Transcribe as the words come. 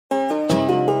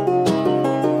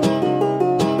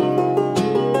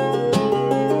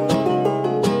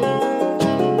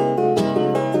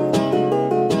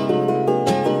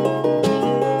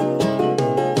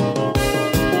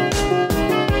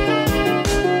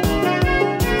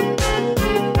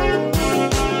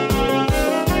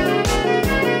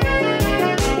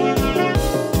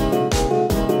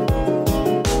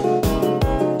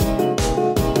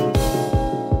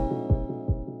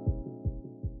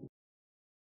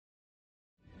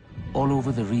All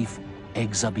over the reef,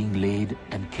 eggs are being laid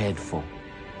and cared for.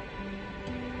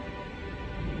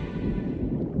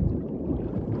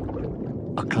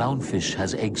 A clownfish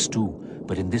has eggs too,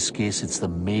 but in this case it's the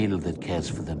male that cares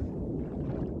for them.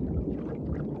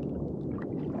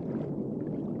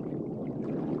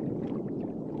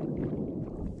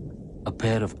 A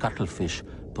pair of cuttlefish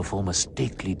perform a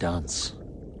stately dance.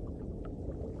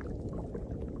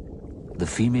 The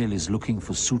female is looking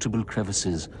for suitable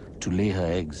crevices to lay her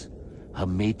eggs. Her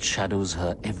mate shadows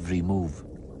her every move.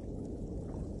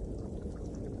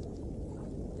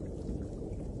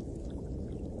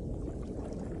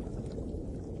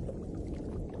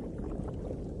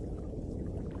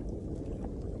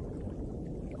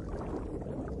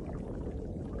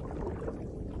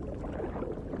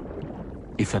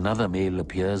 If another male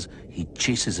appears, he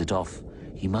chases it off.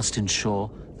 He must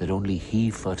ensure that only he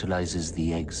fertilizes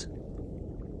the eggs.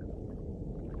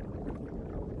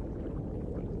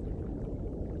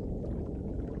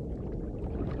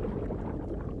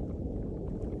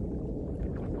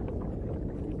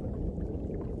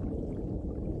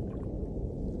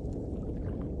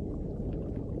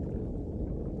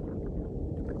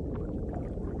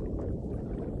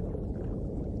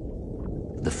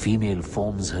 The female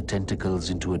forms her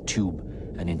tentacles into a tube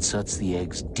and inserts the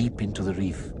eggs deep into the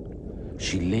reef.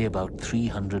 She lay about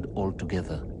 300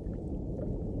 altogether.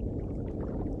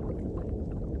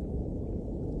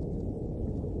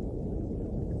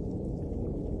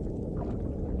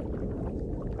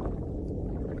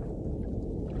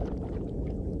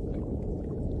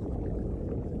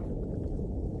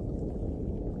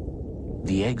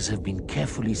 The eggs have been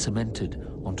carefully cemented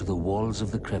onto the walls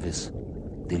of the crevice.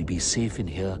 They'll be safe in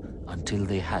here until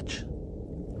they hatch.